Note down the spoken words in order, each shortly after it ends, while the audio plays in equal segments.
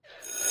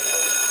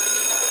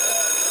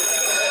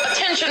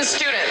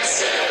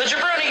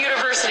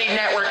University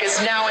Network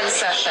is now in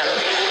session.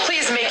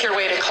 Please make your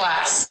way to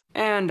class.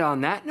 And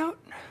on that note,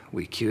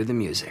 we cue the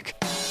music.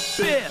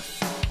 Biff,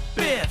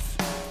 Biff,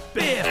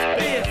 Biff,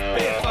 Biff,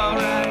 Biff,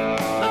 alright.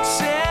 Let's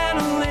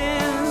settle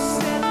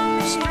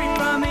in. Straight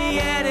from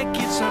the attic,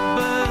 it's our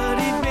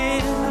buddy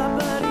Biff.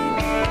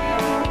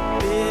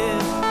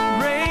 Biff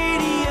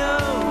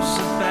Radio's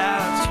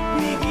about to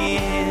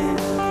begin.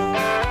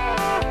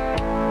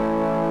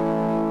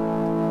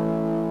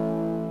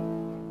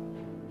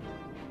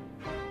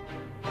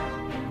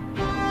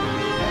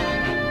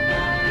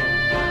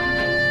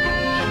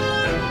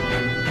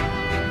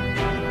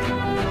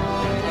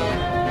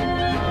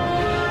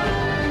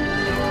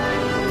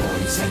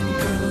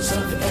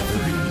 Of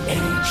every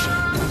age,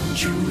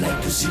 wouldn't you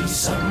like to see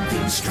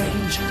something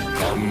strange?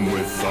 Come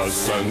with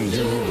us and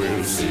you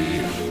will see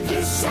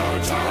this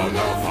our town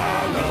of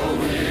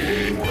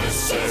Halloween.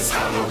 This is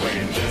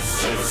Halloween,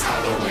 this is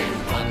Halloween.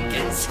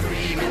 Pumpkins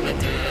scream in the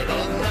dead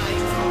of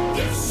night.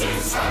 This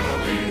is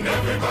Halloween,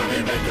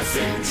 everybody make a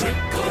scene. Trick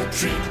or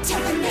treat,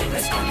 tell the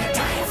neighbors on your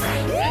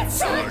diaphragm.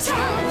 It's our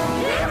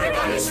town,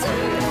 everybody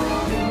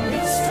scream.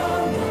 This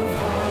town of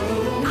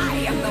Halloween. I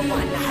am the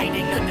one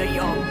hiding under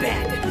your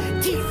bed.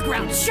 Teeth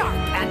ground sharp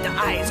and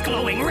eyes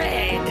glowing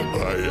red.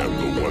 I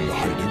am the one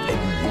hiding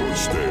under your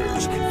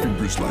stairs.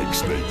 Fingers like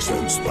snakes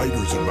and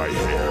spiders in my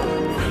hair.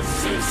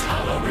 This is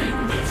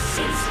Halloween, this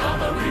is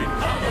Halloween,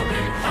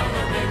 Halloween,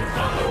 Halloween,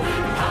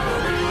 Halloween,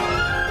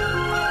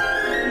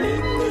 Halloween.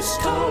 In this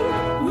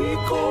town we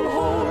call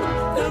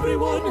home.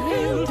 Everyone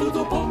hail to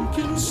the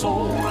pumpkin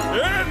song.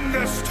 In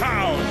this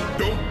town,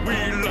 don't we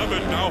love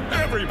it now?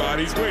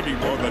 Everybody's waiting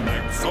for the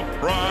next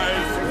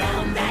surprise.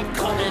 Round that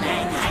corner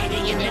and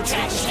hiding in the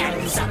trash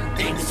can,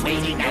 something's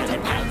waiting now to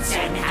pounce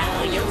and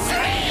how you'll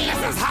scream.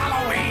 This is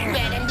Halloween.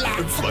 Red and black.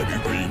 It's slimy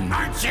green.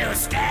 Aren't you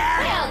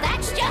scared? Well,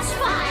 that's just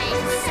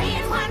fine. Say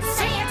it once,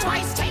 say it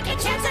twice, take a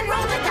chance and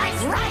roll the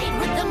dice. Ride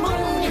with the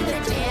moon in the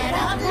dead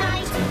of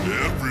night.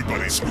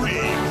 Everybody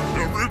scream!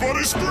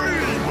 Everybody scream!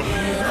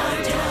 In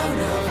our town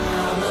of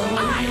Halloween.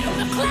 I am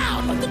the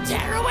clown with the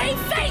tearaway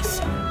face.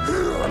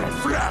 Here in a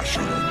flash,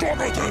 gone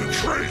without a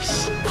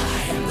trace. I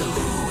am the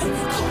who and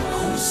you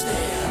call who's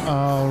there.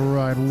 All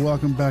right,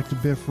 welcome back to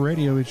Biff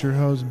Radio. It's your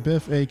host,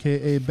 Biff,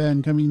 a.k.a.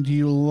 Ben, coming to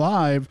you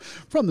live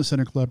from the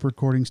Center Club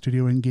Recording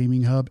Studio and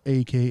Gaming Hub,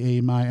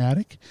 a.k.a. My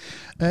Attic.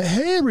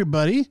 Hey,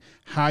 everybody.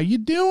 How you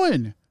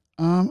doing?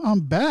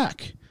 I'm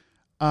back.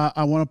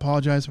 I want to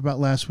apologize about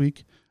last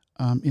week.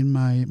 In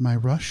my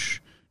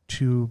rush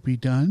to be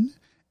done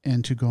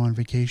and to go on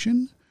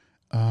vacation,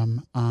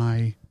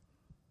 I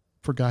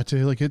forgot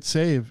to hit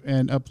save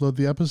and upload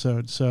the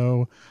episode.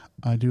 So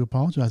I do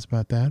apologize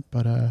about that,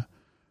 but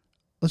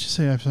let's just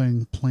say I have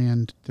something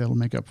planned that'll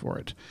make up for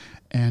it.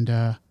 And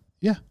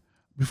yeah,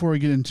 before we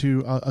get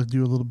into, I'll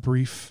do a little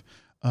brief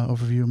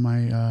overview of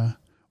my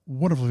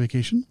wonderful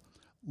vacation.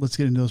 Let's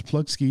get into those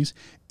plug skis.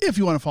 If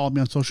you want to follow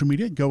me on social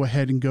media, go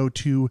ahead and you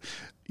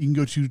can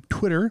go to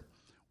Twitter,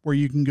 where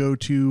you can go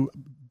to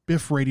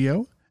Biff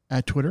Radio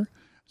at Twitter.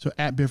 So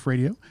at Biff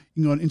Radio.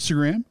 You can go on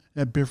Instagram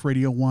at Biff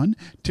Radio 1,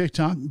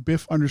 TikTok,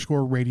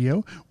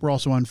 Biff_radio. We're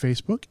also on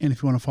Facebook. And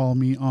if you want to follow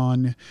me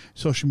on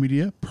social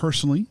media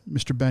personally,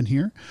 Mr. Ben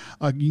here,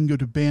 you can go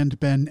to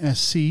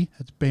BandBenSC.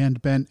 That's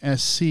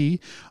BandBenSC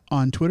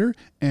on Twitter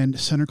and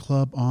Center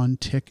Club on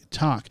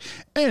TikTok.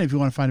 And if you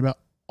want to find out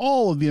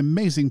all of the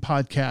amazing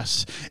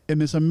podcasts in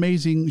this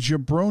amazing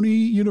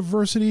Jabroni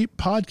University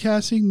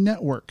podcasting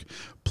network,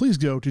 please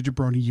go to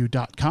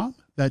jabroniu.com.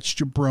 That's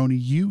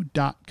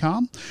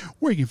jabroniu.com,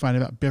 where you can find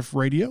out about Biff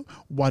Radio,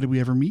 Why Did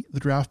We Ever Meet, The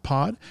Draft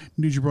Pod,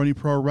 New Jabroni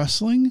Pro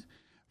Wrestling,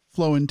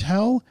 Flow and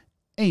Tell,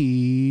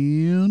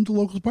 and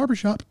Locals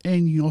Barbershop.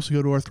 And you can also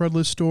go to our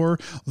Threadless store.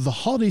 The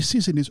holiday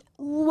season is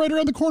right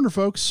around the corner,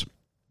 folks.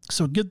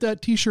 So get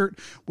that t-shirt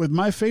with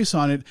my face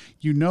on it.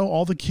 You know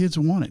all the kids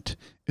want it.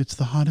 It's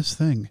the hottest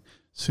thing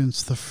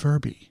since the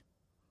Furby.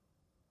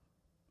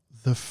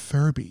 The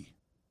Furby.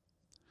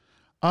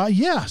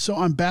 Yeah, so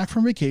I'm back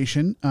from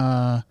vacation.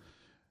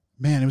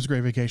 Man, it was a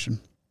great vacation.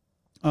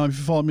 If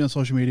you follow me on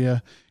social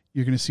media,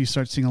 you're going to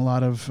start seeing a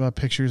lot of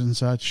pictures and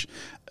such.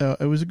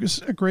 It was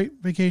a great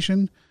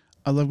vacation.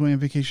 I love going on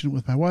vacation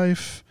with my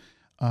wife.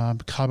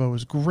 Cabo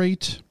was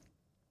great.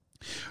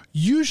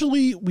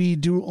 Usually we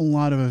do a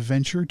lot of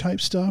adventure type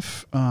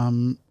stuff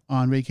on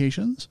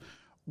vacations.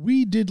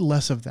 We did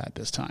less of that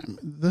this time.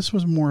 This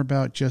was more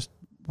about just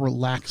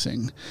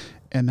relaxing.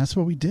 And that's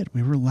what we did.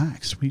 We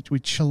relaxed. We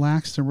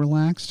chillaxed and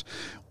relaxed.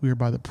 We were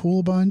by the pool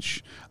a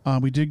bunch.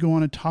 We did go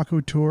on a taco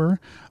tour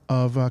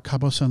of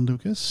Cabo San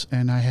Lucas,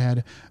 and I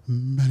had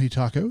many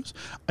tacos.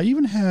 I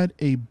even had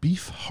a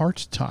beef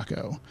heart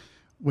taco,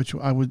 which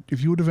I would,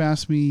 if you would have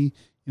asked me,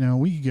 a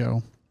week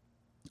ago,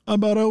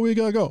 about a week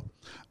ago,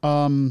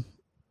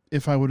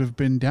 if I would have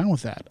been down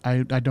with that.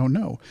 I don't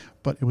know,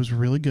 but it was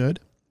really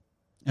good.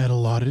 I had a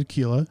lot of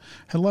tequila,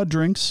 had a lot of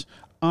drinks,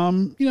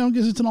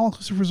 because it's an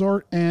all-inclusive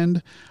resort,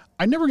 and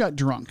I never got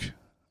drunk.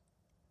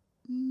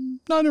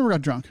 No, I never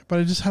got drunk, but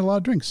I just had a lot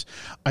of drinks.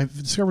 I've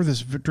discovered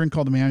this drink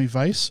called the Miami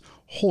Vice.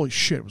 Holy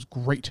shit, it was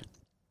great.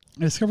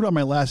 I discovered it on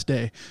my last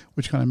day,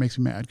 which kind of makes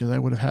me mad because I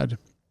would have had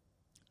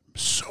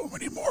so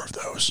many more of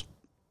those.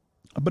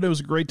 But it was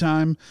a great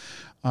time.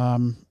 I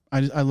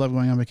love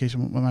going on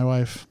vacation with my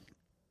wife.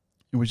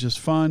 It was just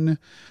fun.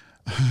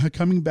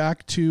 Coming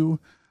back to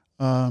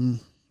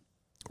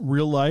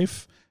real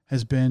life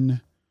has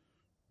been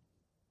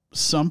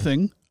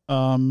something.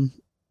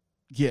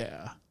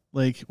 Yeah.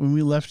 Like when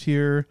we left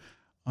here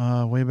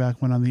way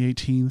back when on the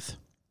 18th.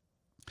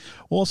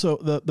 Also,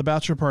 the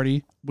bachelor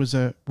party was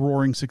a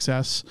roaring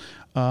success.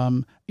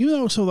 Even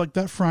though, so like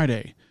that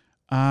Friday,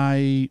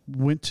 I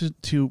went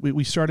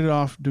we started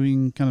off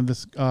doing kind of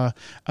this, at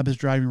this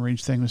driving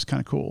range thing. It was kind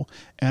of cool.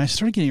 And I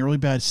started getting a really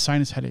bad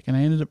sinus headache, and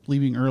I ended up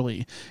leaving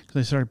early because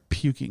I started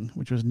puking,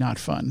 which was not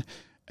fun.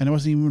 And it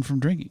wasn't even from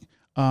drinking.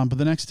 But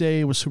the next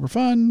day was super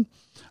fun.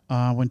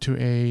 Went to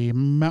a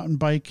mountain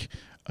bike,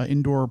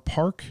 indoor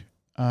park,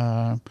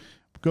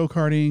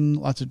 go-karting,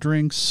 lots of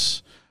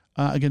drinks.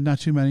 Again, not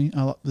too many.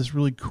 This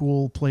really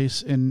cool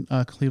place in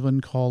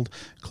Cleveland called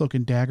Cloak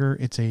and Dagger.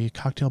 It's a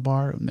cocktail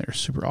bar, and they're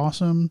super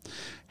awesome.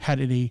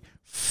 Had a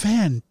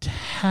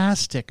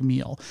fantastic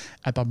meal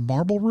at the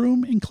Marble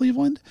Room in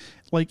Cleveland.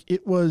 Like,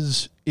 it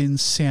was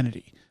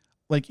insanity.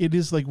 Like, it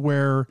is like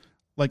where,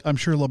 like, I'm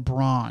sure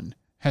LeBron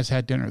has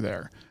had dinner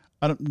there.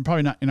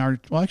 Probably not in our,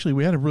 well, actually,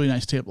 we had a really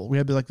nice table. We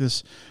had like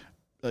this,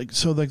 like,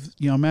 so like,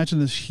 you know, imagine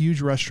this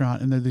huge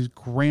restaurant and there's this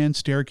grand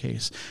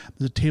staircase.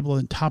 There's a table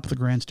on top of the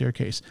grand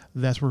staircase.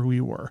 That's where we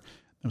were.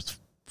 It was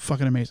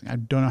fucking amazing. I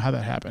don't know how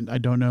that happened. I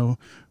don't know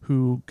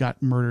who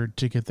got murdered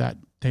to get that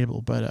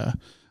table, but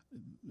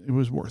it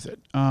was worth it.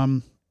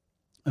 And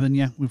then,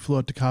 yeah, we flew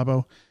out to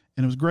Cabo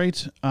and it was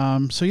great.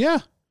 So yeah,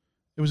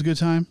 it was a good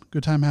time.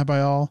 Good time had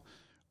by all.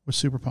 Was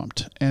super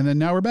pumped. And then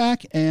now we're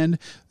back, and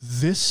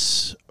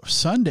this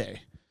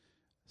Sunday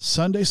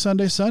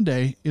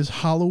is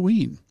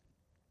Halloween.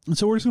 And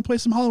so we're just going to play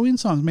some Halloween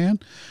songs, man.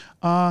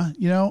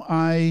 You know,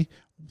 I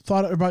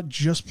thought about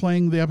just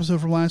playing the episode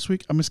from last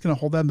week. I'm just going to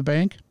hold that in the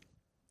bank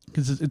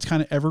because it's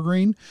kind of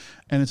evergreen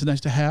and it's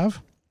nice to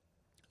have.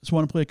 Just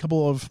want to play a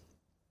couple of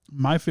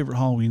my favorite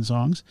Halloween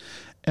songs.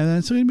 And then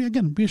it's going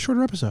to be a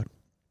shorter episode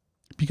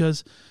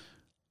because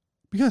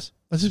that's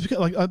just because,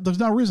 like, there's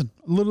no reason.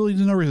 Literally,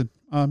 there's no reason.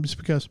 Just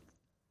because.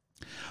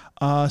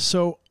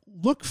 So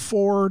look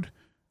forward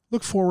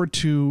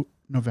to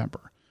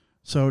November.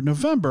 So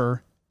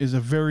November is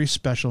a very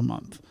special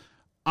month.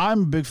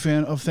 I'm a big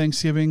fan of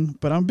Thanksgiving,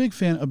 but I'm a big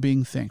fan of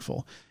being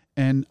thankful.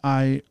 And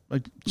I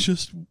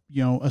just,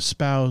 you know,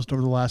 espoused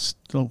over the last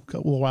little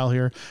while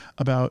here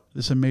about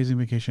this amazing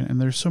vacation.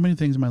 And there's so many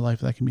things in my life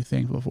that I can be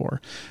thankful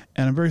for.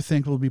 And I'm very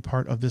thankful to be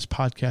part of this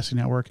podcasting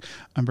network.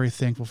 I'm very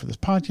thankful for this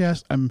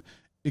podcast. I'm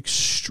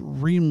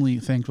extremely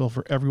thankful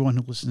for everyone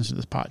who listens to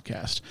this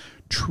podcast.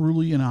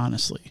 Truly and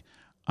honestly,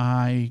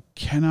 I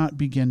cannot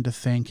begin to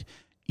thank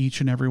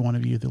each and every one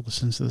of you that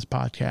listens to this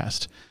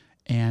podcast.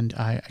 And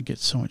I get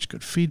so much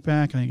good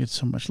feedback and I get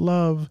so much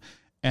love.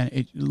 And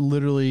it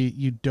literally,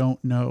 you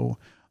don't know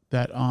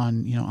that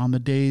on the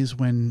days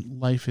when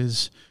life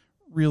is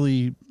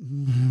really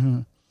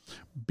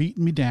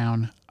beating me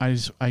down,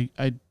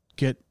 I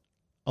get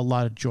a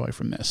lot of joy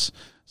from this.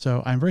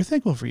 So I'm very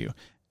thankful for you.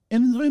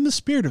 And in the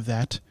spirit of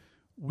that,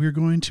 we're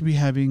going to be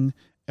having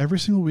every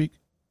single week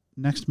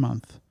next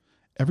month,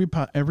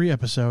 every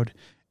episode,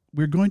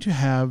 we're going to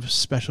have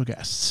special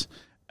guests.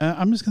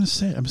 I'm just going to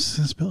say it. I'm just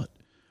going to spill it.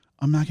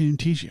 I'm not going to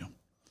tease you.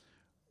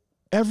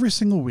 Every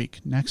single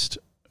week next,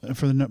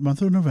 for the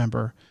month of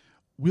November,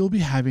 we'll be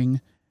having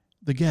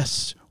the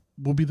guests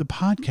will be the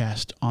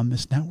podcast on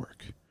this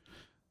network.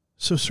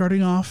 So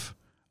starting off,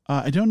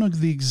 I don't know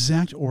the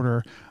exact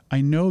order.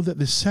 I know that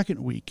the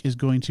second week is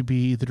going to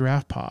be the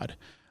Draft Pod.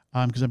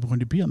 Because I'm going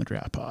to be on the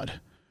Draft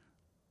Pod.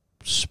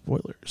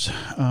 Spoilers.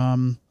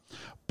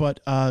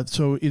 But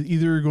so it's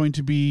either going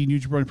to be New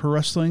Japan Pro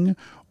Wrestling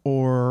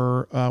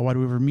or Why Do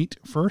We Ever Meet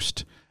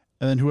first.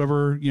 And then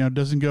whoever,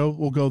 doesn't go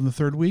will go in the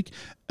third week.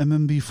 And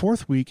then the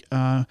fourth week,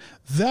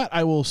 that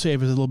I will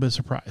save as a little bit of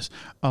surprise.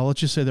 Let's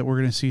just say that we're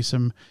going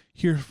to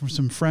hear from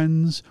some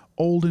friends,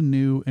 old and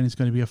new, and it's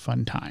going to be a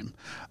fun time.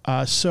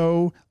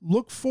 So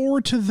look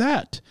forward to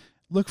that.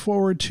 Look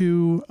forward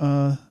to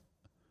a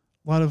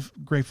lot of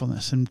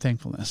gratefulness and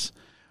thankfulness.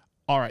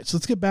 All right, so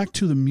let's get back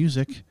to the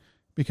music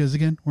because,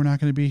 again, we're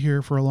not going to be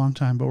here for a long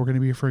time, but we're going to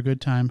be here for a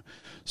good time.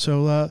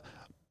 So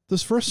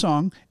this first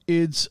song,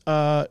 it's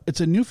a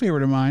new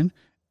favorite of mine,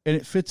 and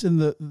it fits in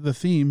the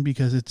theme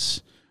because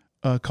it's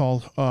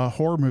called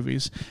horror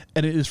movies,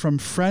 and it is from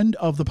friend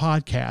of the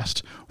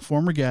podcast,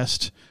 former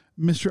guest,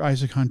 Mr.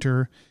 Isaac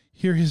Hunter.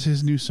 Here is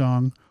his new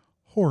song,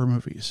 Horror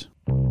Movies.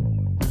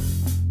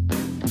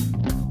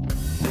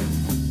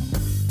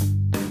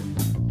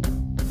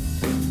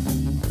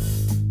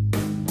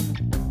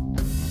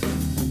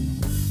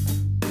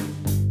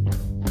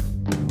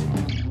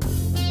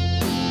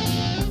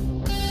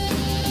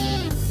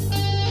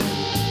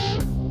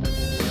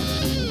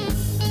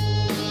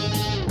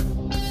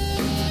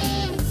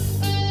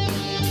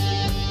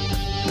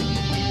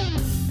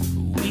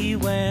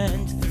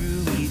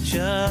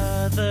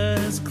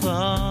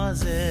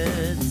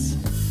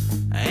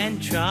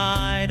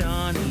 tried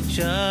on each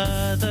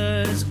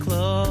other's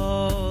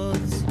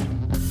clothes.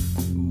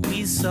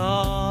 We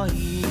saw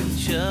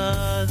each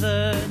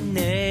other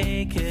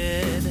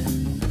naked,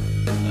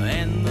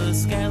 and the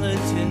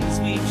skeletons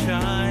we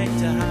tried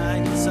to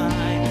hide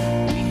inside,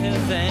 we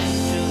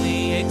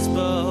eventually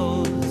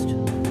exposed.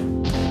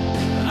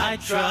 I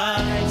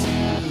tried to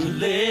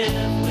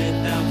live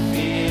without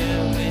fear,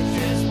 which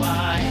is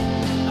why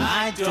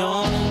I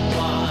don't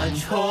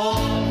watch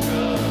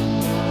horror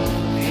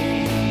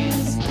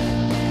movies.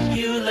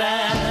 You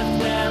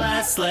left while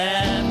I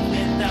slept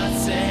without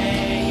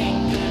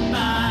saying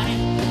goodbye.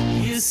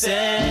 You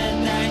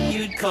said that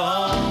you'd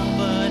call,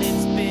 but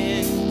it's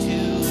been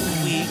 2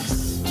 weeks.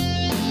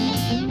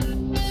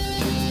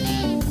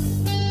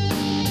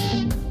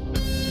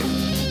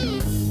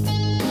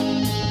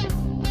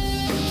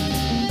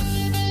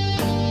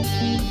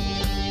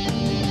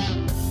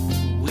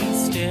 We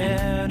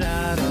stared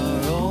at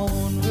our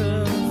own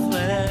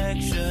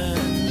reflections,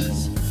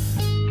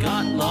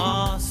 got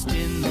lost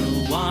in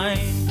the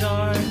wine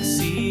dark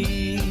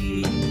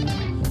sea.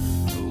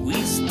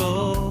 We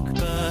spoke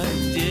but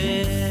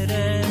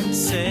didn't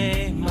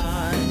say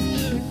much.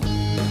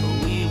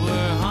 We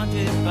were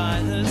haunted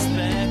by the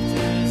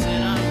specters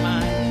in our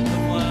mind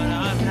of what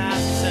our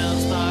past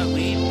selves thought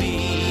we'd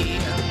be.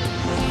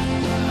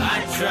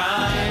 I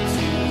tried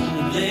to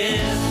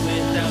live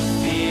without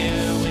fear,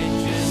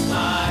 which is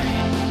why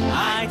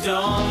I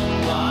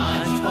don't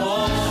watch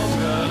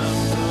horror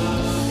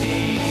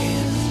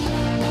movies.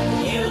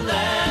 You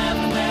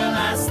left when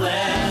I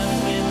slept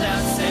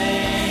without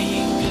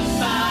saying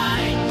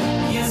goodbye.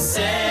 You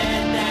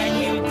said that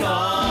you'd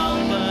call,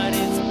 but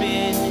it's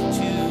been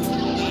 2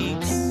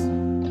 weeks.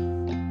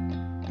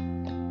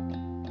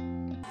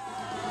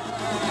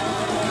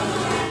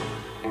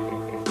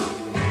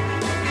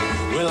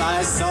 Well,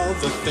 I saw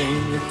the thing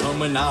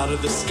coming out of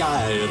the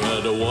sky. It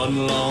had a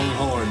one long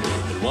horn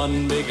and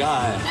one big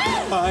eye.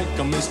 I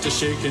commenced to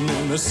shaking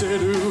and I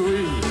said,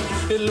 ooh-wee.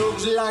 It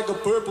looks like a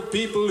purple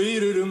people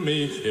eater to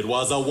me. It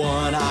was a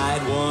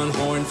one-eyed,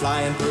 one-horn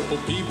flying purple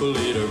people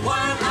eater.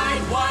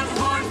 One-eyed,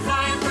 one-horn,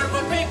 flying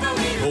purple people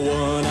eater. A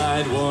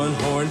one-eyed,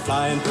 one-horn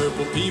flying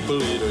purple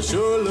people eater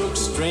sure looks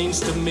strange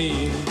to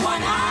me.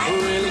 One-eyed.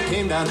 Well, he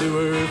came down to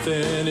earth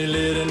and he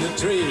lit in a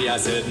tree. I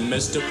said,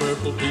 Mr.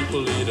 Purple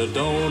People Eater,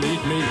 don't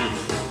eat me.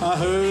 I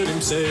heard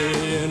him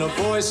say in a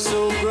voice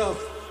so gruff,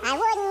 I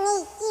wouldn't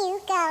eat you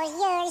 'cause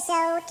you're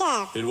so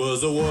tough. it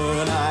was a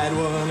one-eyed,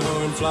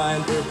 one-horn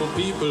flying purple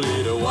people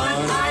eater.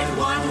 One-eyed,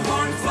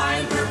 one-horn,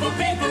 flying purple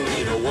people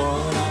eater.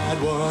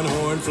 One-eyed,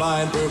 one-horn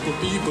flying purple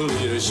people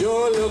eater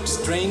sure looks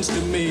strange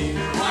to me.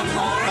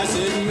 One-horn. I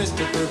said,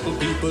 Mr. Purple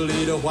People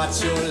Eater,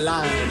 what's your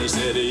line? He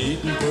said,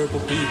 eating purple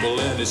people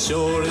and it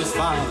sure is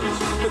fine.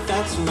 But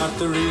that's not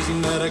the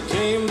reason that I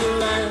came to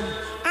land.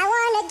 I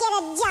want to get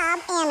a job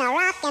in a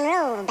rock and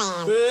roll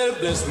band. Well,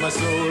 bless my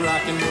soul,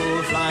 rock and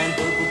roll, flying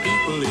purple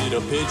people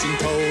eater,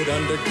 pigeon-toed,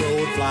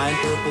 undergrowth, flying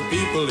purple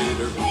people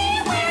eater.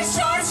 We wear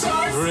short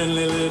shorts.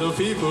 Friendly little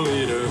people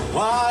eater,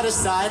 what a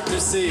sight to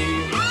see.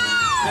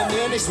 And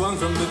then he swung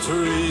from the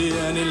tree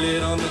and he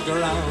lit on the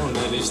ground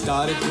and he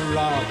started to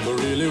rock,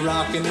 really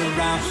rocking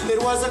around.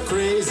 It was a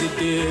crazy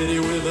ditty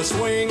with a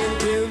swinging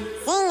tune.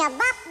 Sing a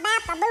bop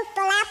bop a boop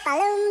a lap a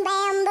loom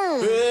bam boom.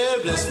 Well,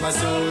 bless my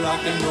soul,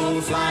 rock and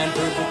roll, flying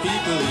purple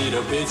people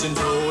eater,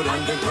 pigeon-toed,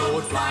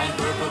 undergrowth, flying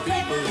purple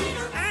people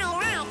eater. I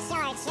like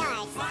short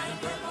shorts. Flying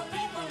purple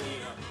people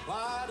eater,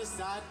 what a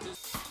sight to see.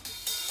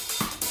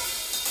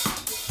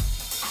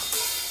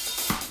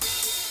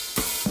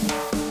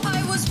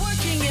 I was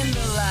working in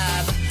the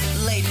lab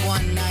late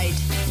one night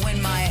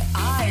when my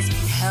eyes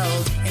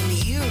beheld an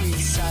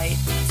eerie sight.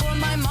 For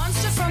my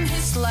monster from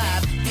his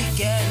slab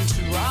began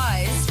to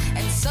rise,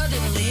 and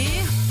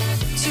suddenly,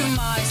 to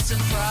my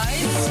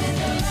surprise,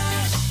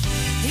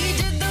 he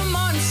did the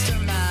monster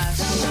mash.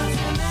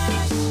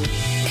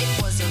 It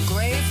was a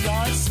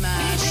graveyard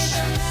smash.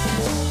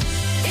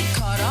 It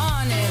caught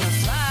on in a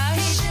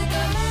flash.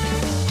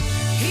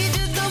 He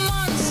did the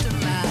monster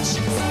mash.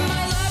 From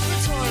my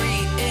laboratory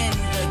in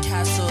the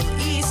castle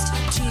east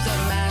to the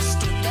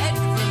master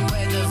bedroom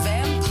where the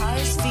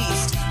vampires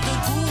feast. The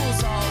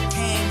ghouls all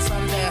came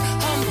from their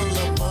humble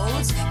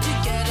abodes to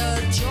get a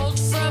jolt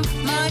from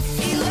my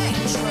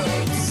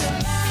electrodes.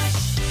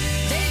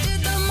 They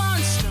did the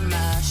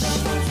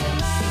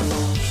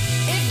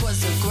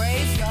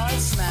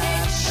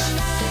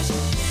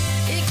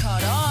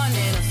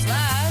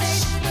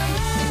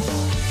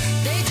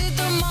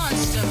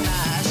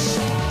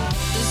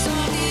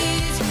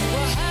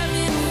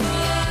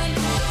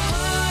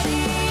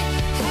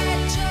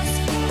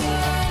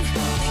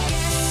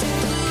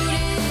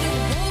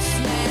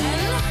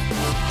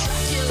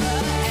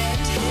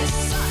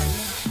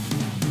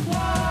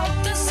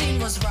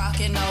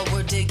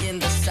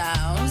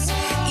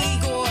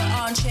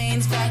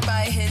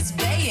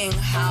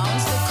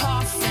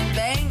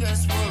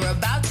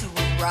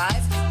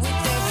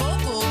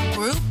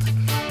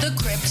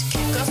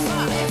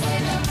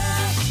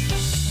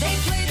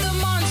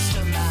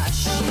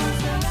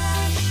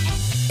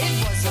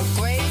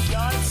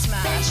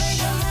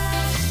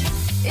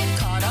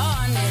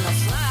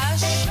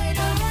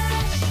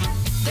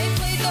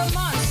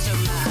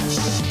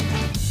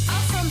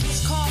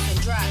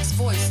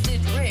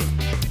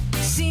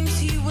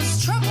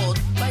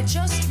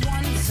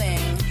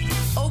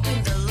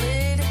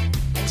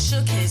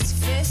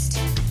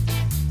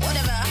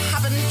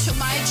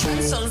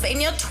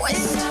a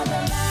twist.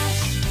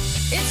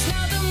 It's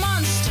now the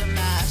Monster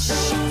Mash.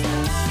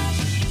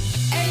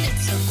 And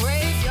it's a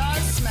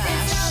graveyard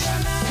smash.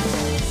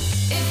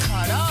 It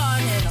caught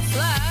on in a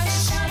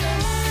flash.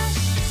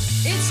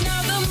 It's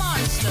now the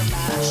Monster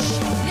Mash.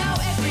 Now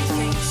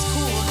everything's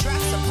cool.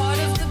 Drax a part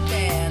of the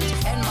band.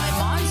 And my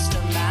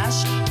Monster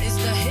Mash is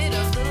the hit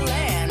of the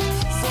land.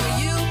 For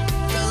you,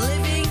 the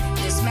living,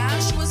 this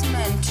mash was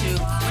meant to.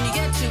 When you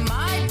get to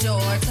my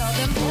door, tell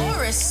them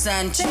Boris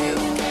sent you.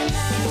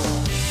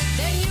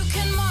 Then you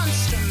can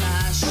Monster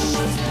Mash.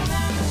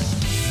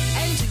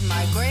 And do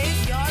my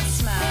graveyard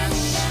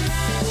smash.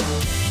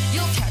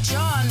 You'll catch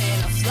on in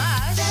a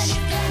flash.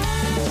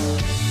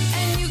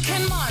 And you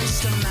can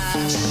Monster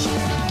Mash.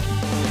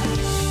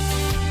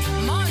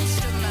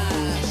 Monster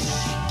Mash.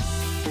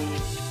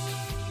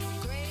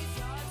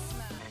 Graveyard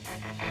smash.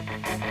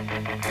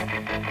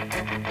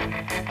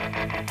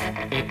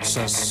 It's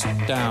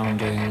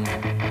astounding.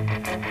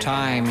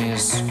 Time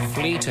is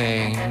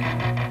fleeting.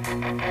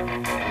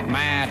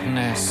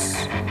 Madness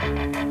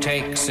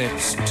takes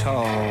its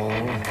toll.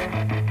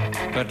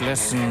 But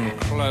listen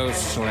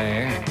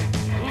closely.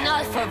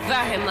 Not for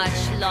very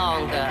much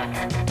longer.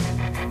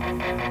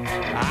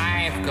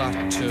 I've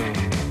got to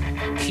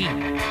keep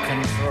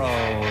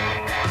control.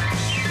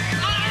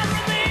 I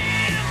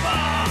remember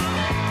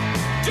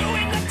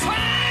doing the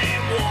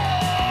time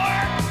war,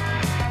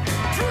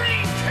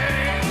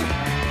 drinking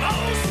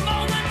those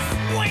moments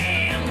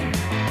when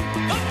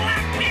the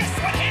blackness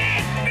would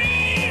hit me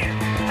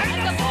and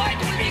the void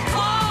would be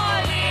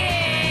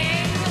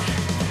calling.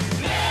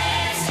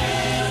 Let's do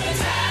the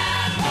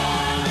time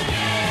war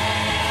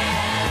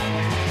again.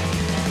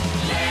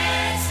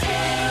 Let's do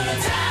the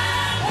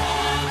time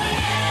war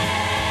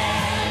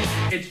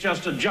again. It's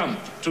just a jump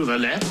to the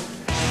left.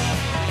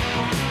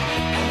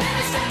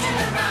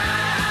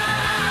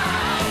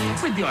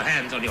 With your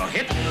hands on your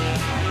hip.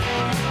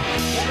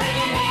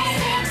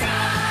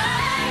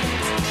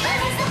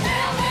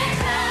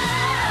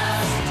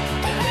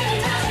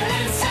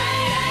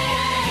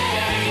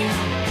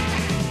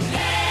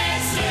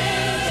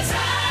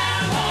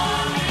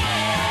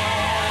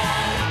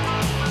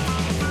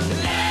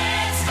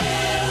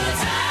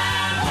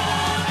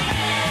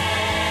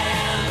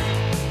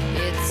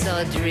 It's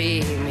so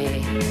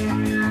dreamy.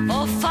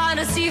 Oh,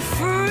 fantasy,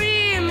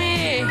 free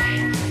me.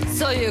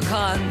 So you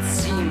can't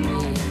see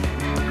me.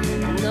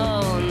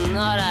 No,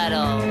 not at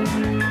all.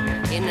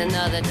 In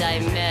another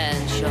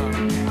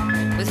dimension.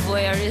 With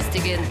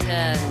voyeuristic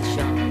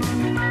intention.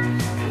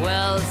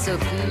 Well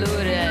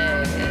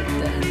secluded.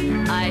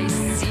 I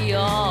see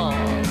all.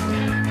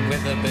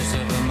 With a bit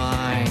of a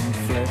mind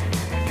flip.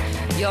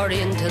 You're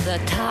into the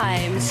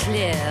time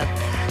slip.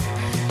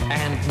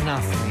 And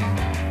nothing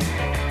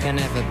can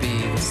ever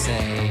be the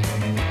same.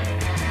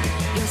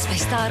 You're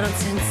spaced out on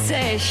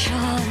sensation.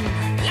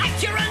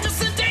 Like you're under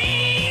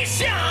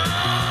sedation.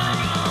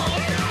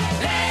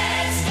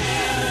 Let's do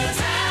the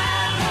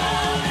time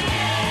war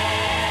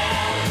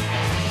again.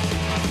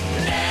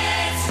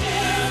 Let's do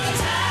the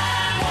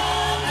time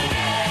war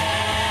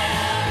again.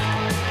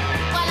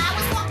 Well, I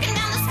was walking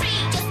down the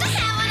street just to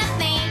having a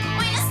thing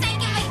when a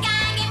stinky big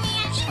guy gave me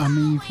a I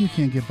mean, if you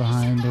can't get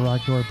behind the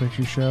Rocky Horror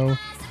Picture Show,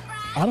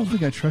 I don't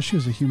think I trust you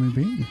as a human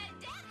being.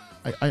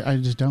 I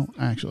just don't,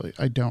 actually.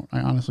 I don't. I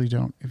honestly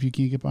don't. If you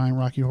can't get behind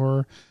Rocky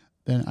Horror,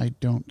 then I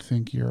don't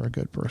think you're a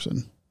good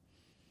person.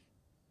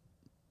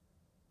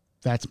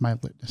 That's my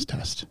litmus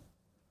test.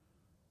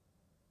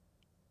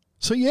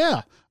 So,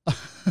 yeah.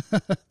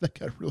 That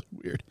got really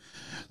weird.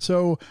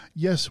 So,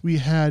 yes, we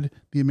had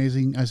the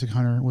amazing Isaac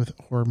Hunter with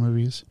horror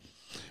movies.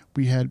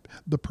 We had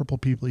The Purple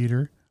People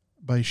Eater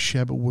by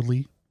Sheb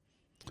Woodley.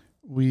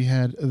 We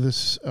had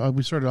this,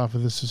 we started off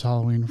with This Is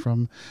Halloween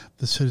from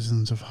the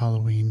Citizens of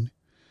Halloween.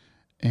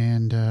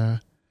 And,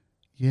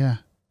 yeah,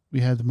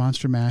 we had the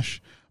Monster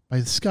Mash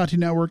by the Scotty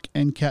Network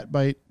and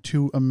Catbite,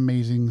 two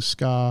amazing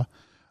ska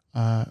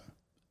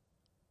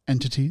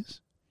entities.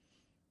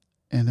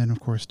 And then, of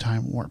course,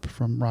 Time Warp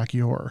from Rocky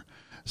Horror.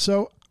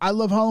 So I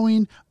love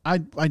Halloween. I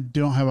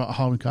don't have a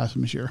Halloween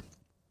costume this year.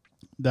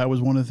 That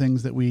was one of the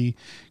things that we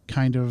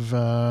kind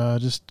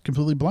of just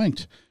completely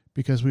blanked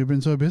because we've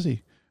been so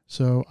busy.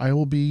 So I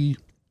will be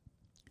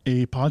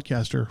a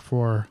podcaster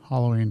for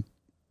Halloween.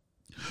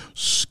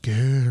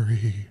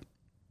 Scary.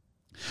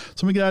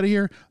 So let me get out of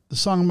here. The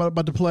song I'm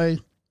about to play,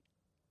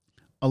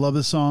 I love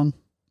this song.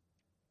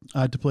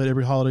 I had to play it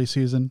every holiday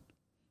season.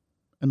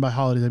 And by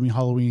holidays, I mean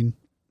Halloween.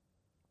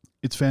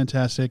 It's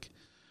fantastic.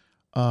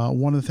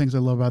 One of the things I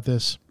love about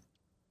this,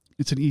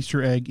 it's an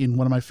Easter egg in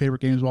one of my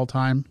favorite games of all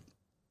time,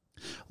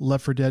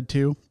 Left 4 Dead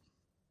 2.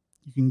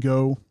 You can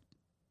go,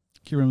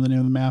 can't remember the name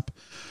of the map.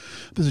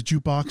 There's a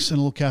jukebox and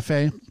a little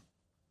cafe,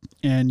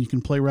 and you can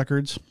play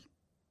records.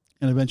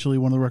 And eventually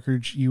one of the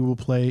records you will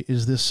play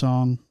is this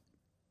song.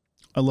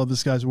 I love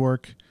this guy's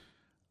work.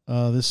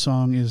 This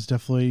song is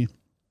definitely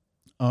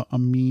a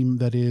meme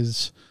that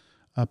is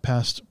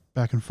passed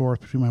back and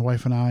forth between my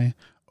wife and I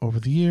over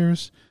the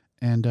years.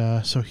 And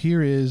so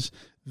here is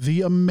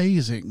the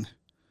amazing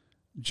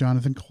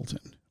Jonathan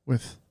Coulton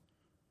with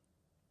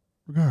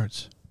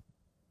Regards,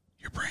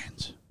 your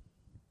brains.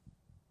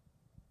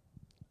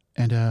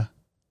 And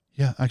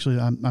yeah, actually,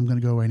 I'm going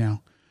to go away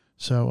now.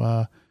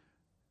 So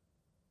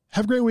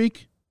have a great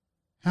week.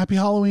 Happy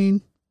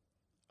Halloween.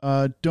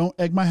 Don't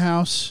egg my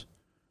house.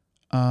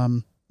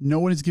 No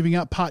one is giving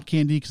out pot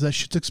candy because that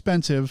shit's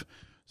expensive.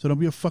 So don't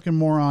be a fucking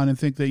moron and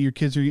think that your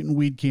kids are eating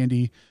weed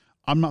candy.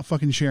 I'm not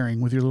fucking sharing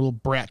with your little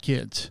brat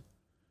kids.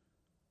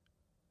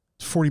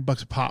 It's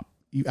 $40 a pop.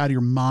 You out of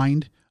your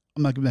mind?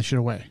 I'm not giving that shit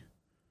away.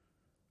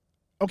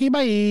 Okay,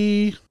 bye.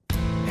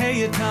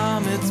 Hey,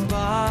 Tom, it's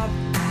Bob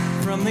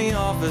from the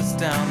office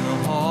down the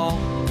hall.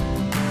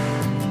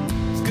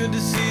 It's good to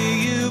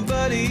see you,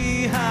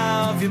 buddy.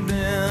 How have you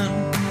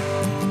been?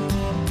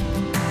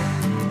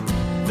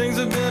 Things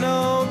have been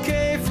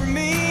okay for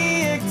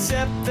me,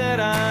 except that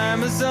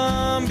I'm a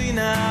zombie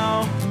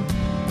now.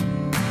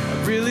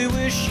 I really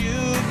wish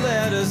you'd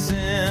let us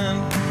in.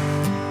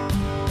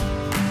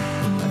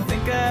 I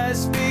think I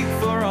speak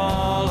for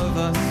all of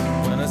us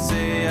when I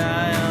say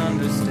I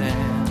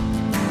understand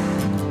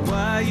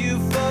why you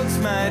folks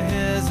might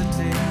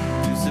hesitate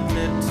to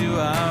submit to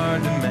our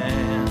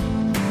demand.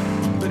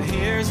 But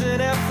here's an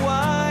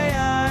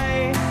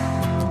FYI,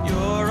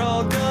 you're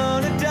all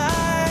gonna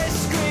die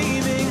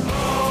screaming.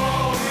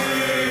 All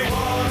we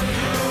want to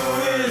do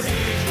is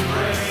eat your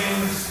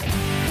brains.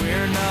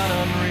 We're not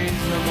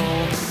unreasonable,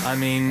 I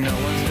mean no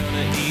one's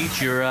gonna eat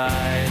your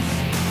eyes.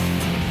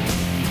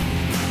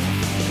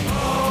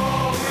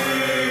 All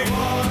we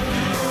want to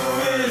do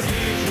is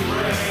eat your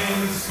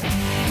brains.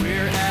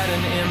 We're at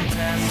an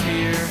impasse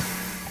here,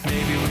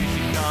 maybe we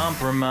should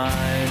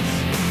compromise.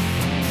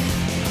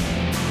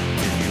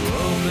 If you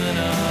open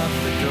up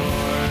the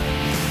door,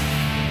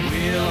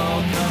 we'll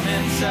all come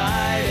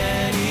inside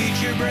and eat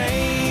your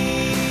brains.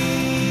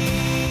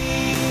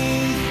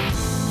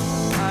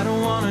 I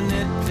don't want to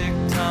nitpick,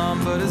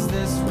 Tom, but is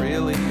this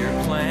really your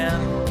plan?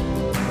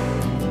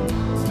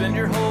 Spend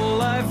your whole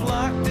life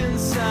locked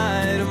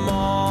inside a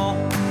mall.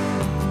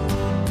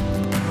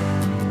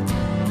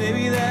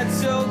 Maybe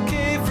that's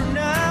okay for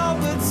now,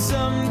 but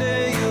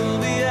someday you'll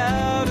be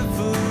out of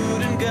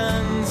food and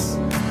guns,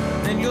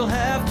 and you'll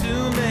have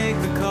to make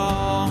the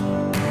call.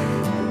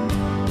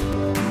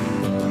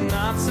 I'm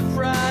not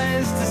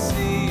surprised to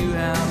see you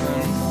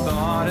haven't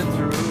thought it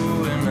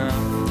through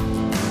enough.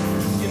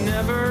 You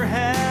never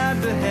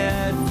had the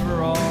head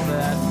for all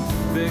that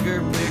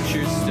bigger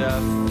picture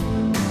stuff.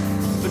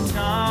 But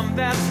Tom,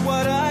 that's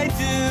what I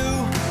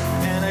do,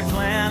 and I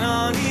plan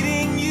on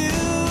eating you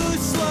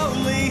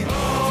slowly.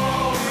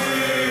 All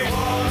we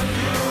want to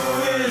do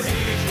is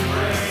eat your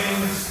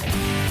brains.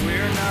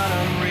 We're not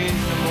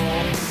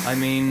unreasonable, I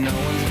mean no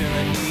one's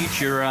gonna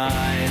eat your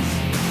eyes.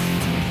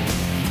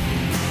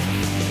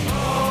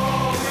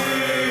 All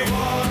we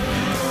want to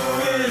do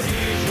is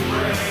eat your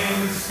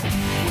brains.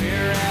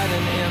 We're at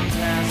an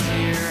impasse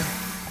here,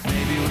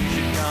 maybe we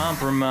should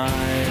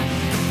compromise.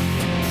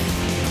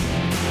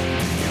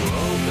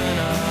 Open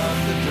up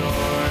the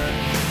door,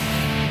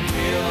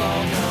 we'll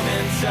all come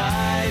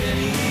inside and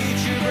eat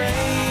your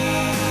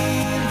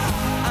brains.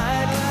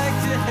 I'd like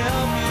to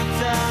help you,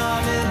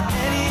 Tom, in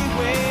any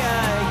way I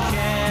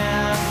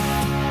can.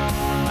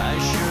 I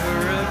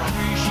sure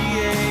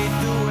appreciate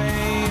the way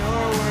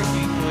you're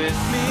working with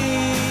me.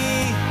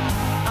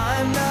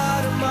 I'm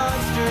not a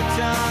monster,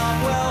 Tom,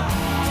 well,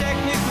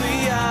 technically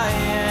I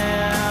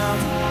am.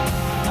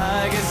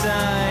 I guess I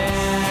am.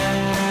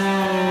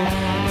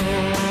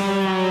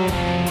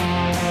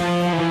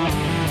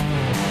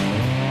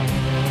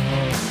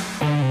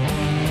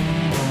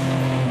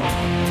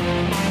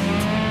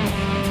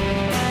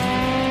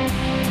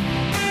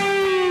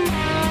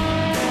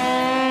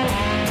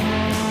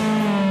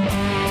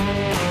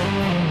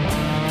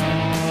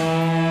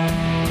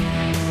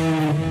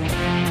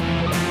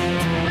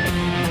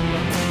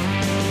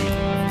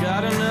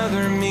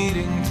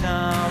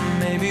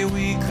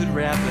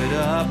 Wrap it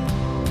up.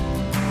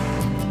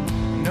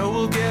 No,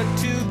 we'll get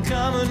to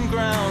common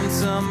ground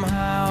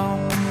somehow.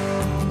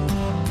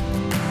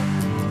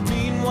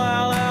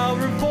 Meanwhile, I'll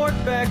report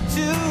back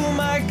to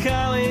my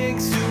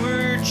colleagues who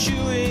were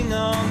chewing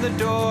on the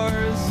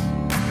doors.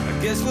 I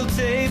guess we'll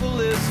table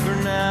this for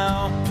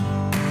now.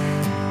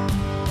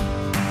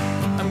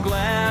 I'm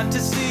glad to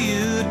see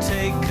you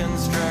take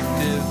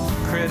constructive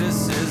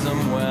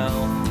criticism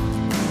well.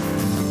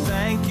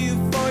 Thank you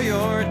for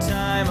your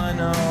time. I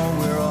know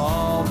we're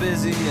all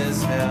busy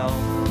as hell,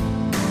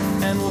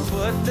 and we'll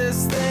put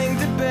this thing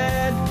to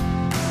bed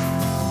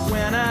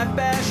when I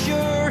bash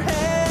your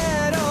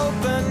head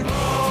open.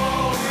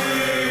 All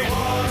we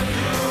want to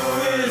do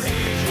is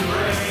eat your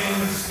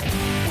brains.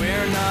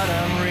 We're not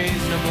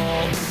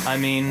unreasonable, I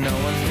mean no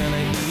one's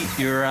gonna eat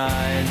your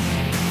eyes.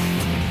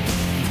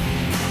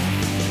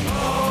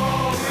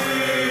 All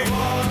we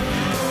want to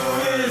do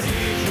is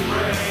eat your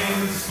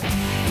brains.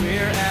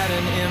 We're at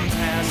an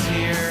impasse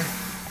here,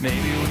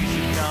 maybe we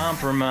should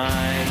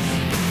compromise.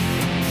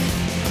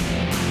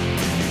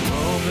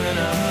 Open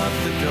up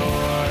the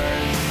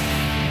doors,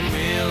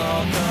 we'll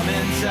all come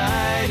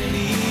inside and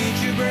eat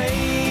your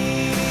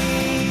brains.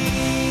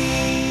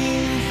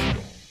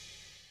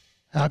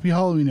 Happy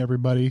Halloween,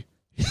 everybody.